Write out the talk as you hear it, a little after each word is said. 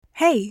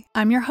Hey,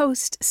 I'm your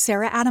host,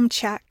 Sarah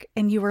Adamczyk,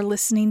 and you are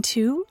listening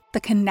to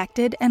the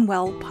Connected and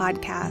Well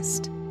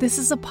podcast. This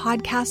is a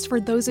podcast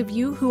for those of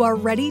you who are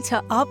ready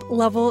to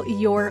up-level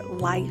your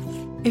life.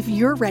 If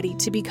you're ready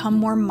to become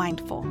more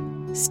mindful,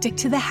 stick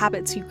to the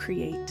habits you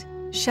create,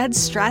 shed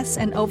stress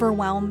and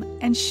overwhelm,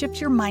 and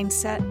shift your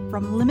mindset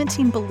from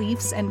limiting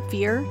beliefs and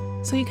fear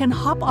so you can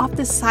hop off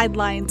the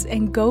sidelines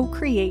and go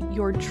create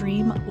your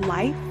dream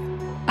life,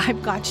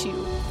 I've got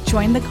you.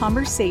 Join the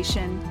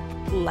conversation.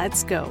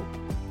 Let's go.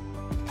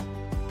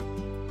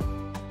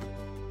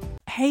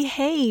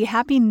 Hey,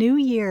 Happy New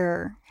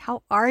Year.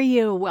 How are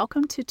you?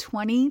 Welcome to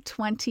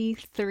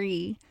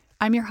 2023.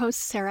 I'm your host,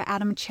 Sarah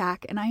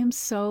Adamczyk, and I am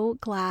so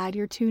glad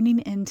you're tuning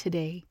in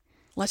today.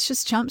 Let's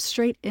just jump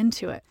straight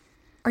into it.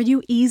 Are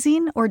you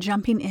easing or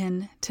jumping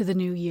in to the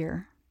new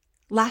year?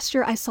 Last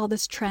year, I saw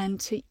this trend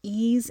to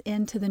ease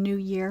into the new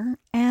year,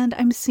 and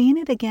I'm seeing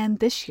it again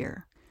this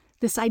year.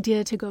 This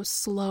idea to go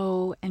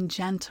slow and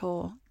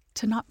gentle,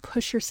 to not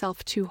push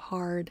yourself too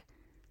hard.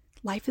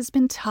 Life has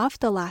been tough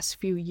the last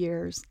few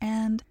years,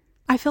 and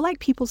I feel like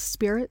people's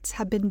spirits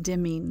have been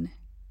dimming.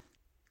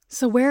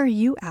 So where are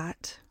you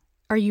at?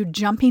 Are you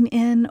jumping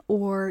in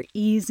or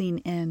easing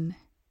in?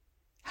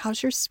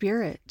 How's your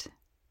spirit?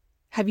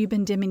 Have you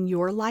been dimming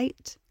your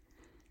light?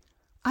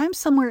 I'm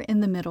somewhere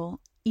in the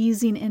middle,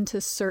 easing into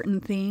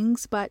certain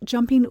things, but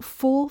jumping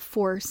full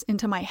force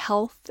into my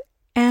health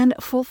and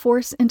full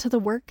force into the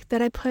work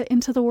that I put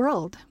into the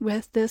world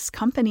with this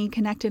company,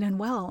 Connected and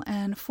Well,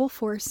 and full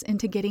force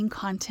into getting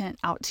content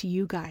out to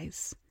you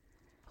guys.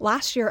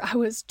 Last year, I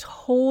was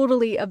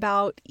totally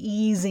about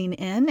easing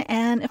in,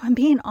 and if I'm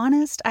being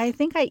honest, I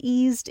think I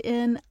eased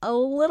in a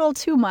little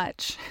too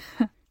much.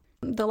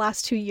 The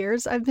last 2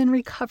 years, I've been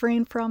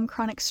recovering from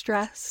chronic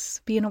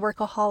stress, being a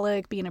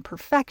workaholic, being a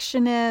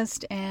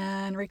perfectionist,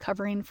 and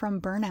recovering from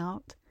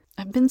burnout.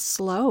 I've been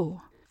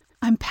slow.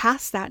 I'm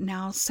past that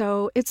now,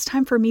 so it's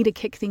time for me to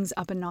kick things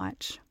up a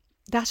notch.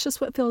 That's just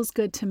what feels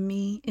good to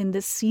me in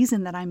this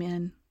season that I'm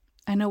in.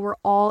 I know we're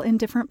all in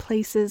different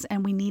places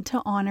and we need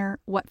to honor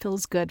what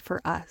feels good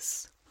for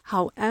us.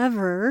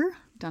 However,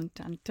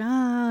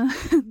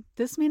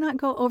 this may not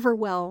go over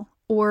well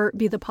or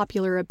be the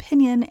popular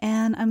opinion,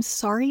 and I'm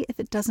sorry if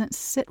it doesn't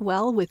sit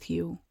well with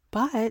you,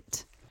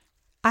 but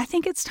I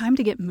think it's time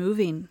to get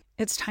moving.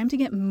 It's time to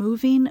get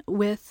moving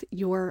with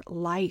your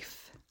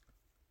life.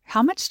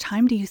 How much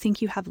time do you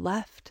think you have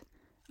left?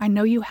 I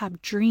know you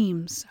have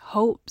dreams,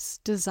 hopes,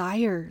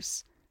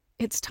 desires.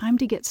 It's time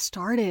to get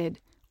started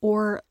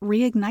or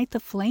reignite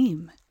the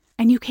flame.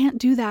 And you can't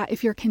do that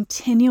if you're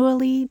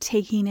continually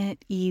taking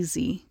it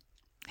easy.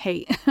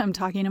 Hey, I'm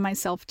talking to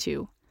myself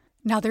too.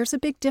 Now, there's a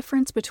big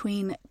difference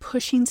between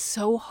pushing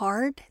so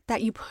hard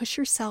that you push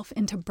yourself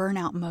into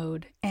burnout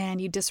mode and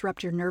you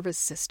disrupt your nervous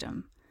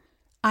system.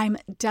 I'm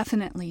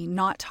definitely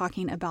not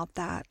talking about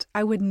that.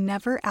 I would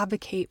never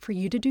advocate for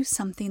you to do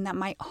something that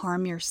might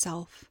harm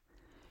yourself.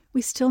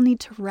 We still need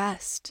to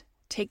rest,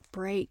 take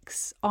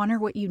breaks, honor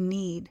what you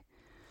need.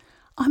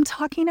 I'm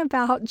talking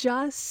about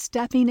just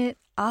stepping it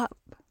up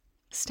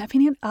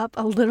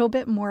a little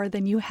bit more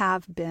than you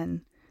have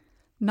been.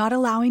 Not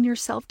allowing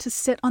yourself to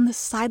sit on the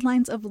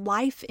sidelines of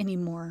life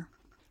anymore.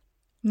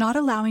 Not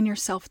allowing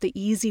yourself the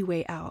easy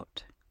way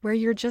out, where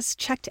you're just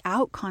checked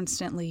out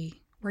constantly,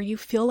 where you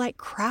feel like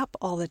crap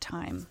all the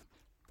time.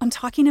 I'm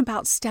talking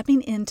about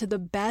stepping into the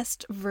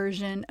best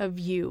version of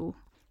you,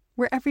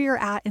 wherever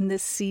you're at in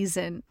this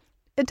season.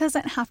 It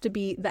doesn't have to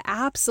be the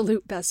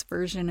absolute best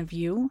version of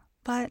you,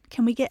 but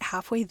can we get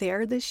halfway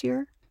there this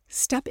year?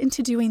 Step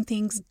into doing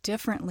things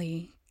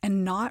differently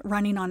and not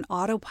running on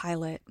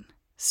autopilot.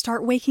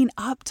 Start waking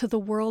up to the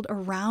world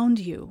around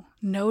you,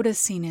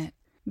 noticing it,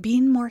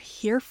 being more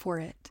here for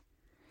it.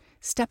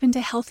 Step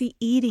into healthy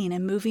eating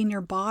and moving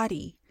your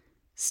body.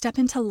 Step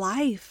into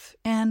life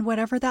and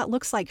whatever that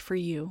looks like for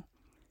you.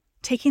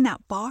 Taking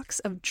that box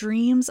of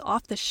dreams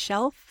off the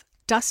shelf,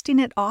 dusting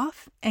it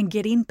off, and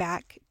getting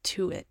back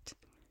to it.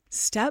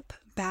 Step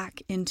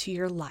back into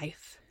your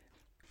life.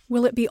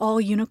 Will it be all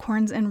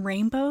unicorns and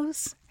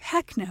rainbows?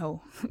 Heck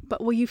no.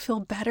 But will you feel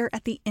better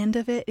at the end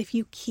of it if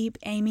you keep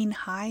aiming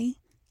high?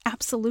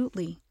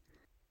 Absolutely.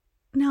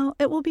 Now,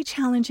 it will be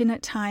challenging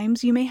at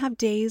times. You may have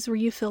days where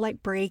you feel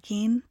like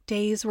breaking,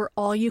 days where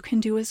all you can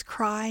do is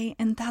cry,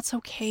 and that's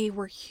okay.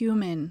 We're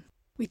human.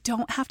 We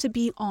don't have to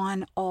be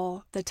on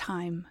all the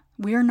time.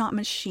 We are not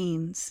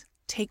machines.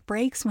 Take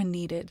breaks when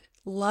needed.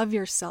 Love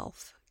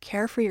yourself.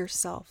 Care for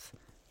yourself.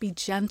 Be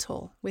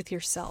gentle with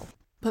yourself.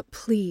 But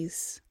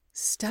please,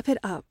 step it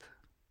up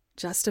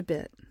just a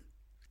bit.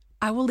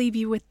 I will leave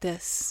you with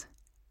this.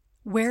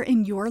 Where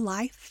in your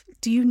life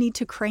do you need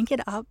to crank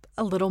it up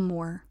a little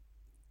more?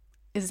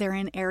 Is there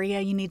an area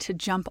you need to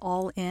jump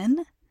all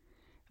in?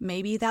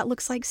 Maybe that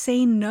looks like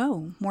saying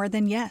no more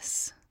than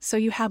yes, so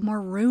you have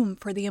more room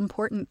for the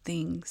important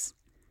things.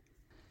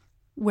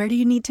 Where do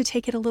you need to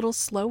take it a little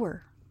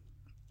slower?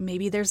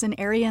 Maybe there's an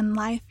area in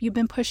life you've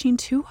been pushing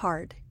too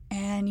hard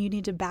and you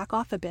need to back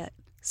off a bit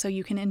so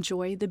you can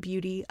enjoy the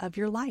beauty of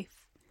your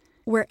life.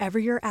 Wherever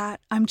you're at,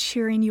 I'm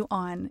cheering you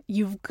on.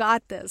 You've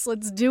got this.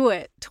 Let's do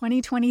it.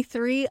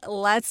 2023,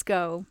 let's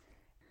go.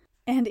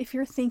 And if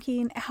you're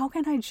thinking, how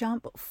can I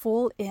jump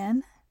full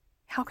in?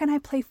 How can I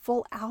play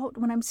full out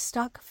when I'm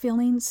stuck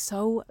feeling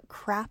so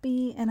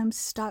crappy and I'm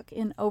stuck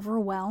in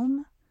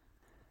overwhelm?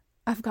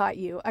 I've got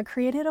you. I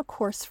created a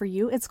course for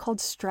you. It's called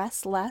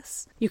Stress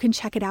Less. You can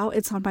check it out.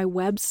 It's on my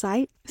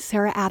website,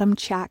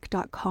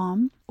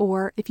 saraadamchak.com.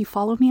 Or if you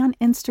follow me on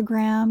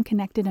Instagram,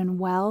 Connected and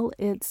Well,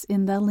 it's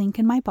in the link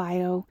in my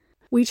bio.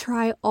 We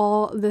try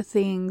all the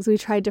things. We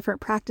try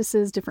different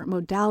practices, different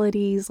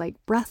modalities like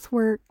breath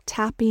work,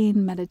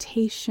 tapping,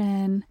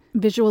 meditation,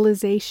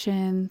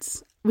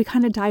 visualizations. We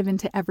kind of dive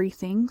into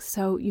everything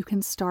so you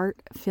can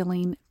start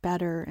feeling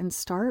better and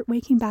start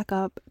waking back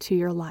up to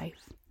your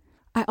life.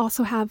 I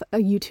also have a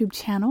YouTube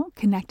channel,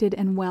 Connected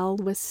and Well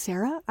with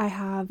Sarah. I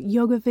have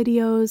yoga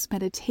videos,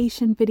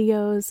 meditation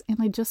videos, and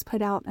I just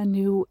put out a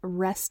new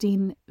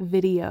resting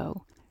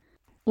video.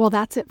 Well,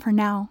 that's it for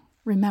now.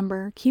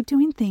 Remember, keep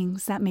doing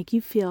things that make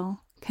you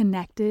feel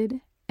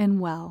connected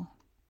and well.